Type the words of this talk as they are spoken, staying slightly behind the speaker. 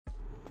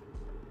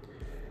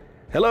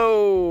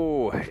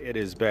Hello, it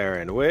is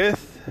Baron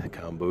with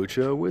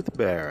Kombucha with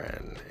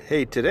Baron.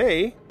 Hey,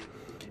 today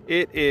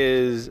it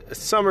is a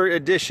summer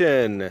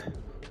edition,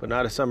 but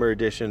not a summer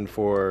edition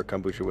for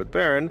Kombucha with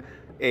Baron,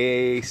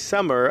 a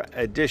summer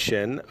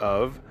edition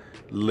of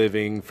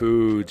Living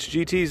Foods,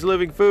 GT's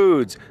Living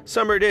Foods,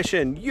 summer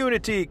edition,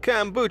 Unity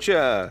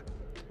Kombucha,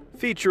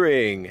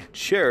 featuring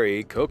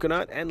cherry,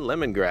 coconut, and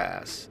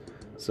lemongrass.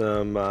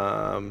 Some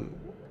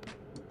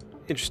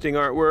interesting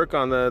artwork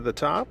on the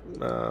top.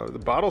 The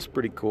bottle's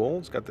pretty cool.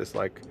 It's got this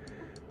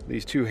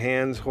these two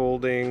hands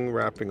holding,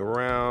 wrapping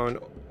around,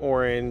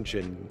 orange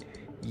and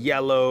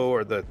yellow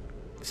or the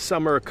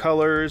summer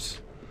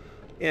colors.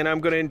 And I'm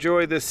going to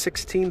enjoy this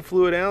 16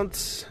 fluid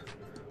ounce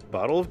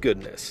bottle of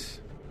goodness.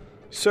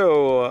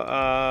 So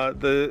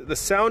the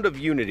sound of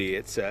unity,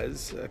 it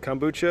says.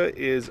 Kombucha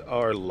is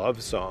our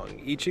love song.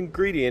 Each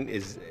ingredient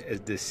is a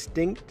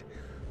distinct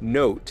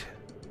note,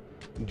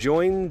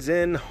 joins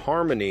in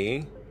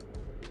harmony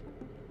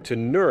to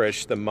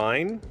nourish the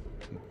mind,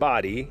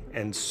 body,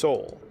 and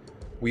soul.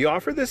 We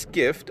offer this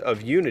gift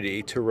of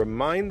unity to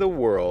remind the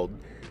world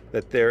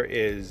that there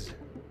is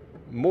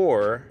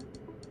more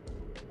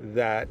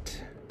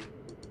that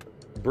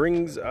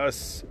brings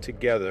us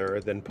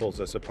together than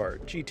pulls us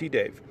apart. GT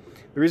Dave.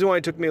 The reason why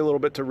it took me a little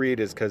bit to read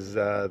is because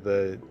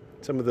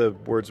some of the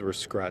words were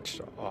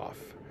scratched off,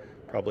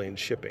 probably in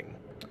shipping.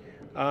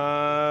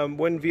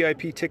 Win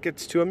VIP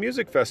tickets to a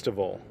music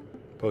festival.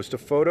 Post a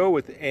photo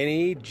with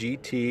any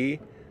GT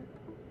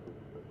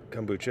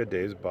Kombucha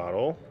Dave's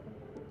bottle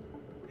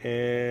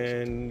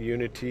and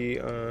Unity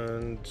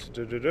on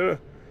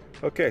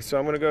Okay, so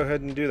I'm going to go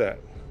ahead and do that.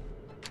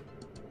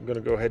 I'm going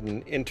to go ahead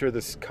and enter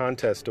this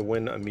contest to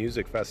win a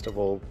music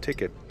festival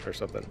ticket or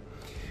something.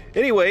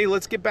 Anyway,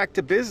 let's get back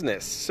to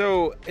business.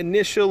 So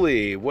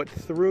initially, what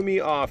threw me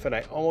off, and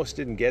I almost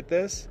didn't get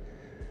this,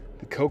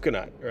 the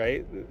coconut,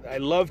 right? I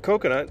love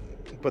coconut,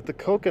 but the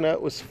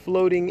coconut was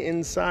floating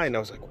inside. And I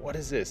was like, what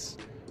is this?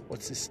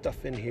 What's this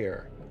stuff in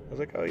here? I was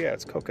like, oh yeah,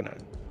 it's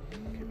coconut.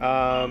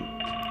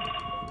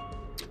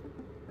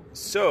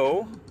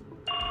 So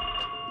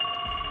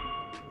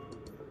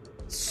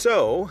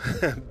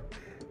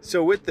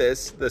with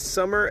this, the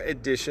summer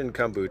edition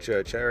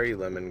kombucha, cherry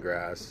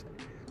lemongrass,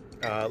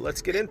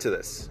 let's get into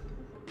this.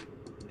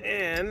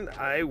 And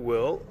I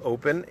will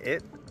open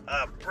it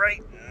up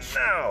right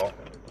now.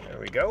 There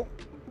we go.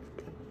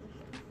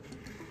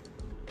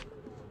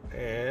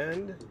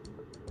 And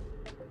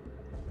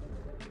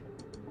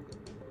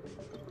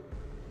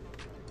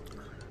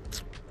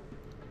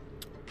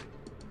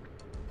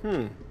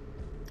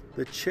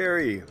the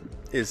cherry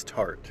is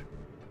tart.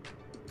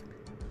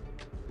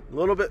 A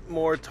little bit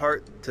more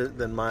tart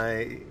than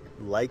my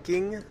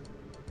liking,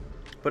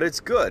 but it's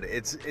good.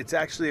 It's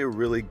actually a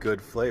really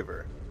good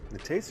flavor.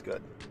 It tastes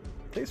good.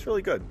 It tastes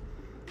really good,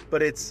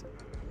 but it's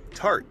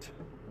tart.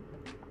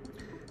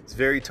 It's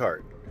very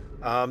tart.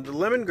 The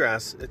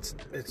lemongrass,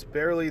 it's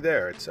barely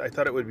there. I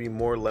thought it would be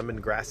more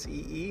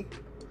lemongrassy,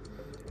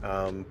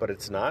 but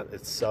it's not.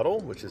 It's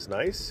subtle, which is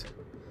nice.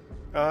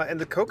 And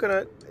the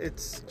coconut,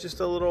 it's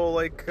just a little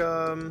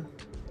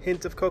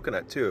hint of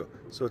coconut too,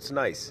 so it's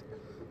nice.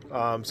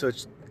 So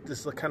it's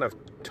this kind of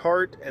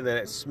tart, and then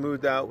it's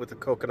smoothed out with the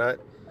coconut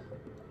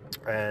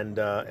and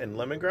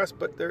lemongrass.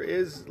 But there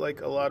is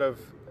a lot of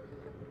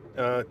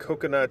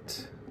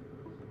coconut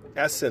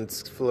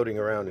essence floating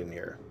around in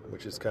here,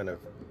 which is kind of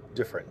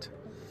different.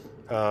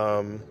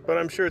 But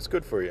I'm sure it's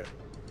good for you.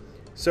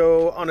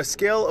 So on a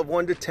scale of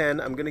 1 to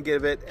 10, I'm going to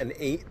give it an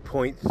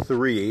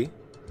 8.3.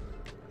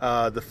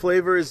 The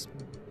flavor is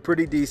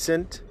pretty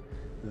decent.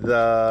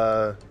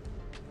 The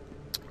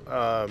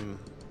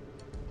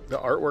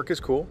artwork is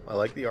cool. I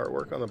like the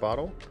artwork on the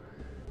bottle.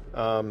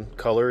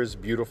 Color is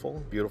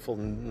beautiful,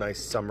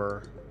 nice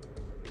summer,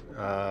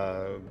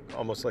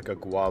 almost like a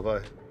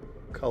guava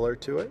color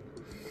to it.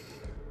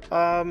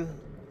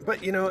 But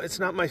it's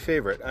not my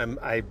favorite.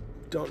 I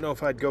don't know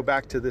if I'd go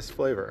back to this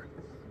flavor.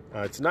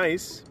 It's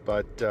nice,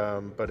 but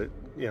it,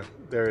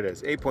 there it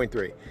is,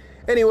 8.3.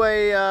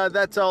 Anyway,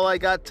 that's all I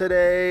got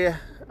today.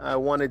 I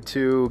wanted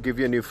to give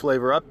you a new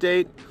flavor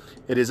update.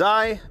 It is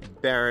I,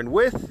 Baron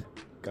with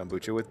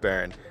Kombucha with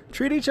Baron.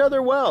 Treat each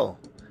other well.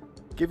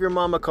 Give your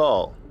mom a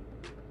call.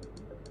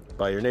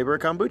 Buy your neighbor a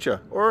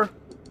kombucha. Or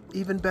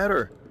even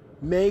better,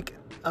 make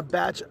a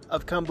batch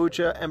of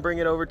kombucha and bring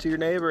it over to your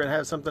neighbor and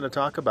have something to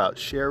talk about.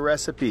 Share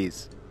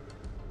recipes.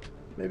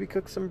 Maybe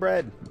cook some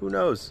bread. Who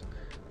knows?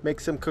 Make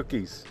some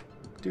cookies.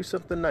 Do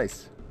something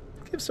nice.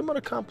 Give someone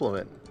a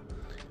compliment.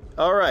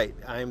 All right,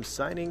 I'm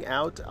signing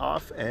out,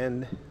 off,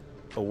 and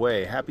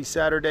away. Happy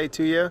Saturday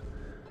to you.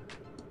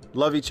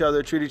 Love each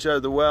other, treat each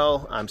other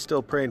well. I'm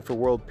still praying for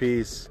world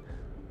peace,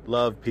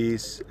 love,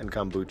 peace, and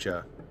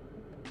kombucha.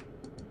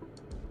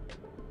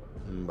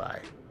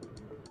 Bye.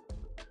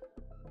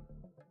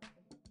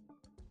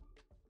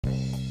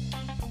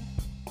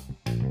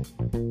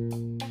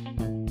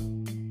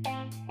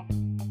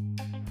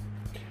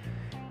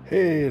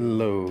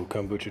 Hello,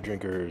 kombucha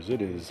drinkers.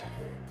 It is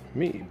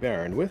me,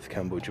 Baron, with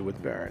Kombucha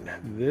with Baron.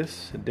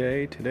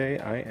 Today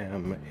I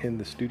am in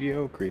the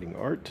studio creating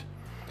art,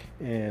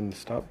 and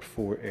stopped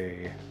for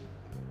a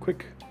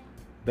quick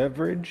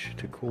beverage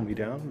to cool me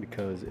down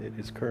because it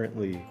is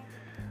currently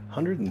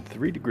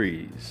 103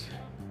 degrees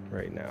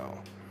right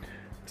now.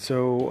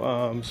 So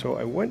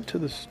I went to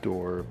the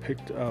store,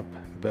 picked up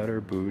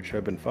Better Booch.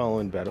 I've been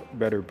following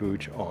Better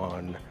Booch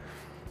on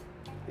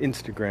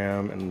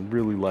Instagram and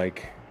really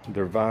like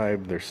their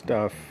vibe, their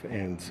stuff.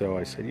 And so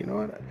I said, you know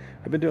what?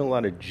 I've been doing a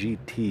lot of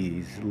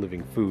GTs,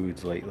 Living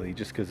Foods, lately,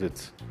 just because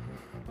it's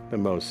the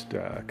most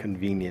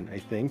convenient, I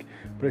think.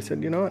 But I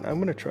said, you know what? I'm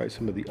going to try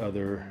some of the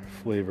other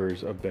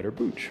flavors of Better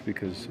Booch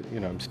because,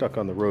 I'm stuck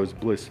on the Rose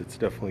Bliss. It's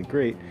definitely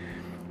great.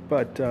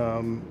 But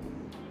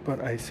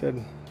I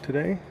said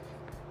today,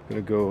 I'm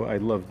going to go. I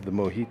love the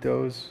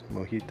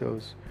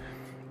mojitos,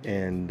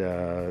 and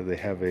they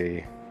have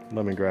a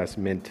lemongrass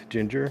mint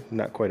ginger.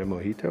 Not quite a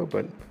mojito,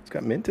 but it's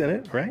got mint in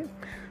it, right?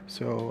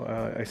 So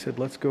I said,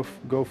 let's go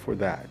for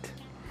that.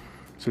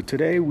 So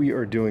today we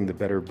are doing the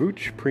Better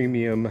Booch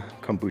Premium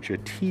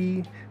Kombucha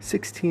Tea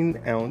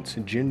 16-ounce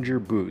Ginger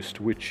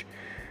Boost, which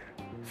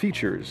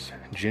features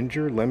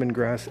ginger,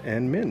 lemongrass,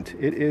 and mint.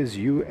 It is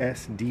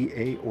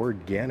USDA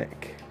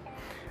organic.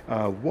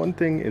 One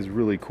thing is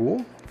really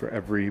cool. For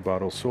every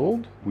bottle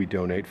sold, we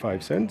donate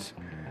 5 cents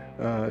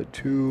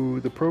to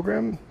the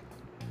program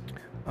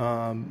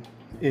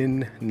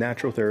in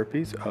natural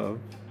therapies of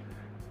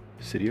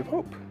City of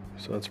Hope.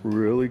 So that's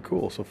really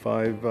cool. So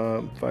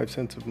 5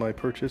 cents of my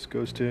purchase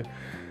goes to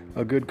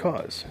a good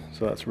cause.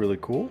 So that's really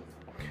cool.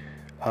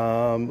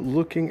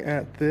 Looking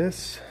at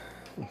this,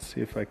 let's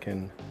see if I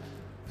can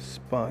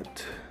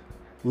spot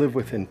live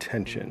with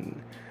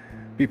intention.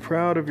 Be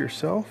proud of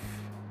yourself.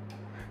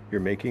 You're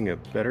making a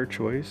better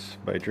choice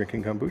by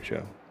drinking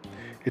kombucha.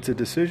 It's a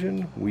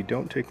decision we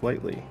don't take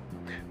lightly.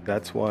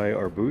 That's why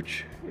our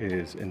booch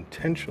is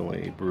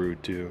intentionally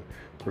brewed to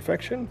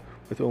perfection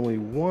with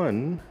only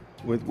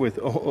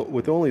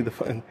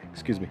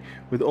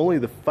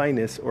the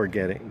finest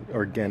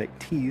organic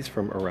teas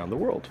from around the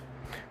world.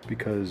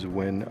 Because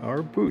when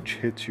our booch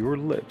hits your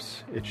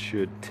lips, it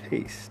should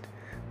taste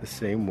the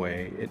same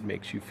way it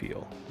makes you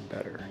feel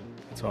better.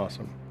 It's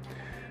awesome.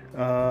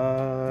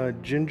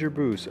 Ginger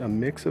Boost, a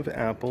mix of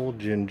apple,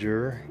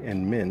 ginger,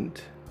 and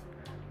mint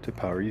to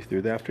power you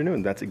through the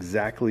afternoon. That's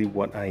exactly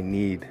what I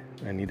need.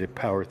 I need to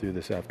power through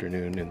this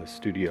afternoon in the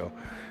studio,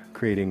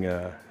 creating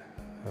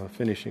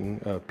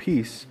finishing a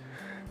piece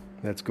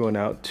that's going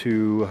out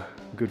to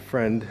a good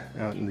friend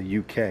out in the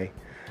UK.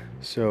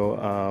 So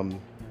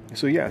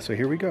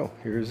here we go.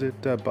 Here's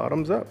it,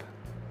 bottoms up.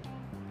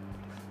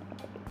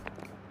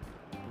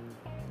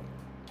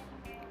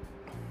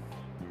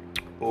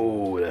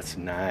 Oh, that's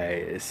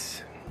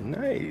nice.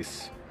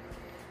 Nice.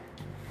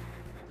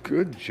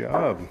 Good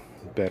job,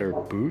 Better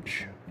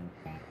Booch.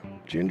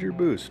 Ginger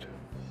Boost.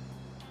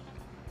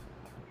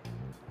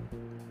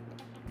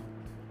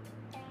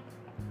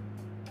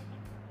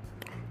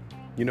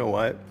 You know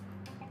what?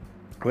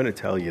 I'm going to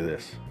tell you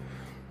this.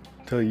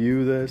 Tell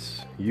you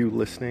this, you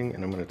listening,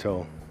 and I'm going to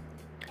tell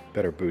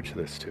Better Booch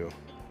this too.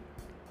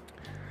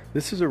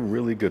 This is a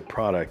really good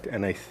product,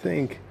 and I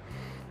think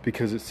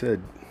because it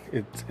said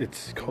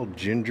it's called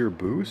Ginger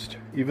Boost,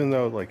 even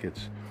though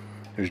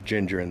there's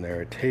ginger in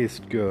there, it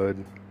tastes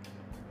good.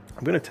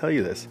 I'm going to tell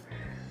you this.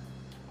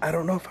 I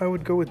don't know if I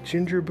would go with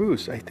Ginger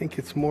Boost. I think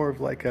it's more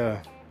of like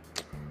I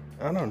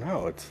don't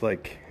know. It's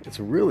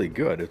really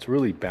good. It's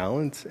really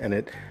balanced,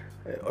 and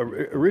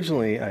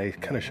originally I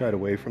kind of shied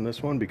away from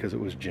this one because it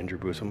was Ginger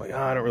Boost. I'm like,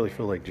 I don't really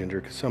feel like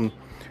ginger, because some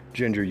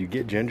ginger, you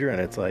get ginger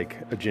and it's like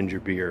a ginger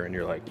beer and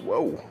you're like,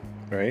 whoa,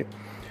 right?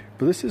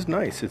 But this is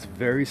nice. It's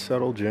very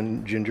subtle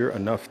ginger,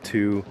 enough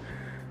to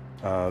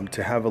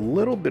have a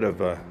little bit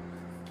of a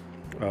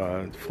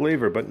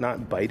flavor, but not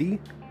bitey.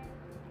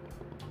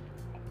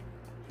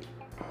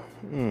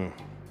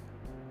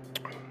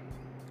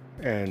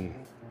 And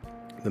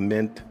the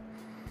mint,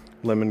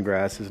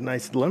 lemongrass is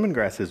nice.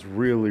 Lemongrass is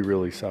really,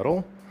 really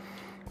subtle,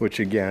 which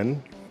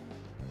again,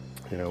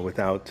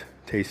 without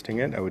tasting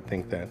it, I would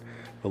think that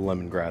the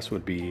lemongrass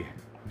would be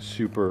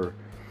super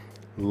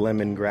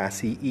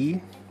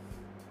lemongrassy-y,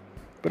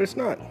 but it's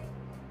not.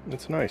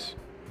 It's nice.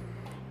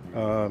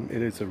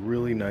 It is a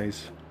really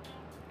nice.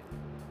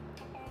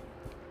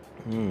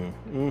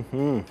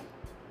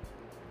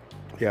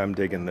 Yeah, I'm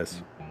digging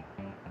this.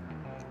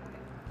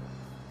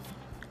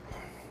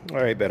 All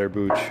right, Better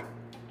Booch. I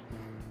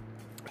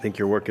think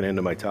you're working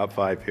into my top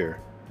 5 here.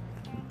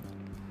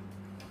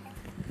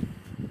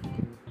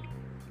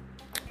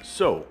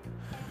 So,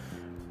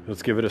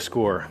 let's give it a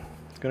score.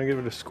 It's going to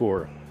give it a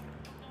score.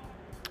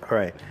 All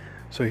right,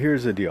 so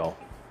here's the deal.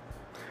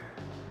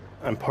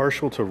 I'm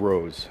partial to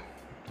rose,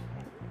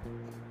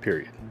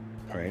 period.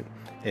 All right?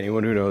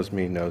 Anyone who knows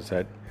me knows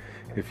that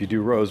if you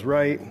do rose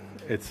right,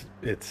 it's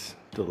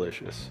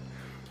delicious.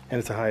 And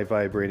it's a high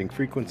vibrating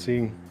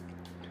frequency,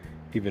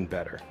 even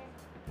better.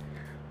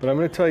 But I'm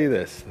going to tell you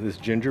this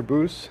Ginger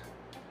Boost,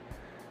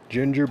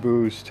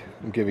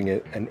 I'm giving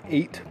it an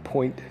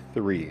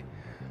 8.3.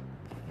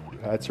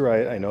 That's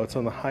right, I know it's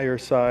on the higher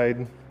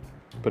side,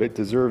 but it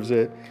deserves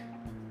it.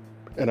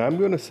 And I'm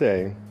going to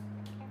say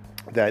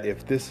that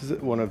if this is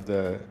one of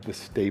the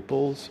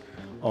staples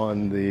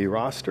on the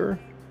roster,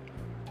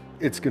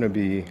 it's going to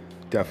be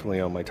definitely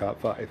on my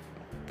top 5.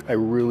 I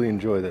really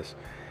enjoy this.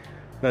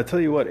 And I'll tell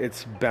you what,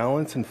 it's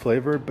balanced and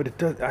flavor, but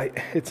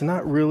it's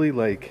not really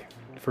like,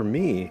 for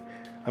me,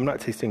 I'm not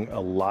tasting a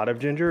lot of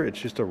ginger. It's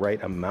just the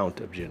right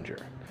amount of ginger.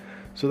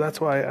 So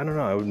that's why, I don't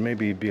know, I would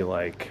maybe be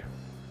like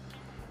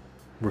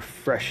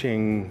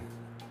refreshing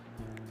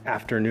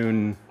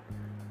afternoon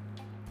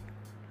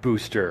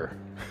booster.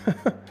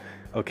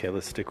 Okay,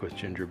 let's stick with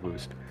ginger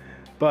boost.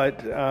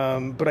 But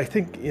I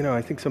think,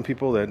 I think some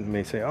people that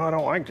may say, oh, I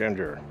don't like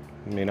ginger,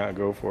 may not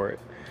go for it.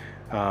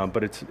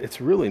 But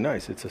it's really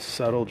nice. It's a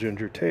subtle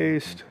ginger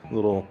taste,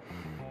 little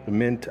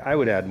mint. I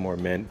would add more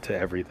mint to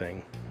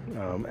everything.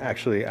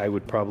 Actually, I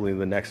would probably,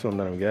 the next one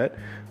that I'm going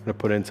to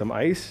put in some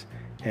ice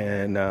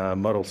and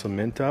muddle some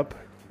mint up,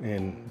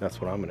 and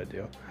that's what I'm going to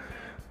do.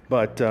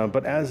 But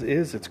as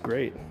is, it's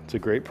great. It's a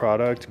great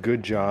product.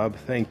 Good job.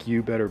 Thank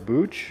you, Better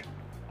Booch.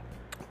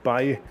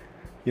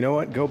 You know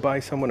what? Go buy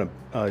someone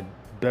a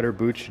Better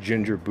Booch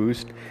Ginger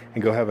Boost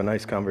and go have a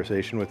nice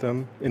conversation with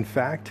them. In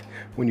fact,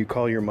 when you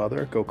call your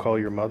mother, go call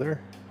your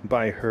mother,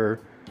 buy her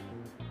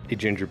a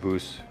Ginger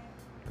Boost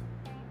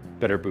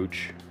Better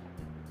Booch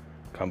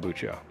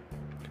kombucha.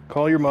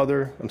 Call your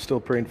mother. I'm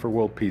still praying for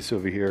world peace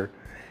over here.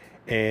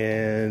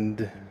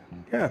 And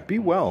yeah, be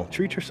well.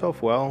 Treat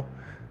yourself well.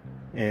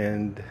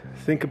 And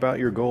think about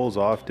your goals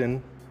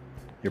often,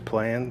 your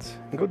plans,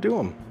 and go do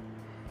them.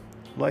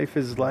 Life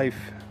is life.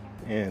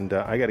 And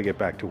I got to get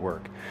back to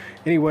work.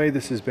 Anyway,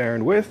 this is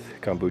Baron with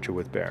Kombucha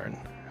with Baron.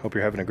 Hope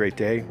you're having a great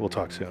day. We'll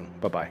talk soon.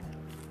 Bye-bye.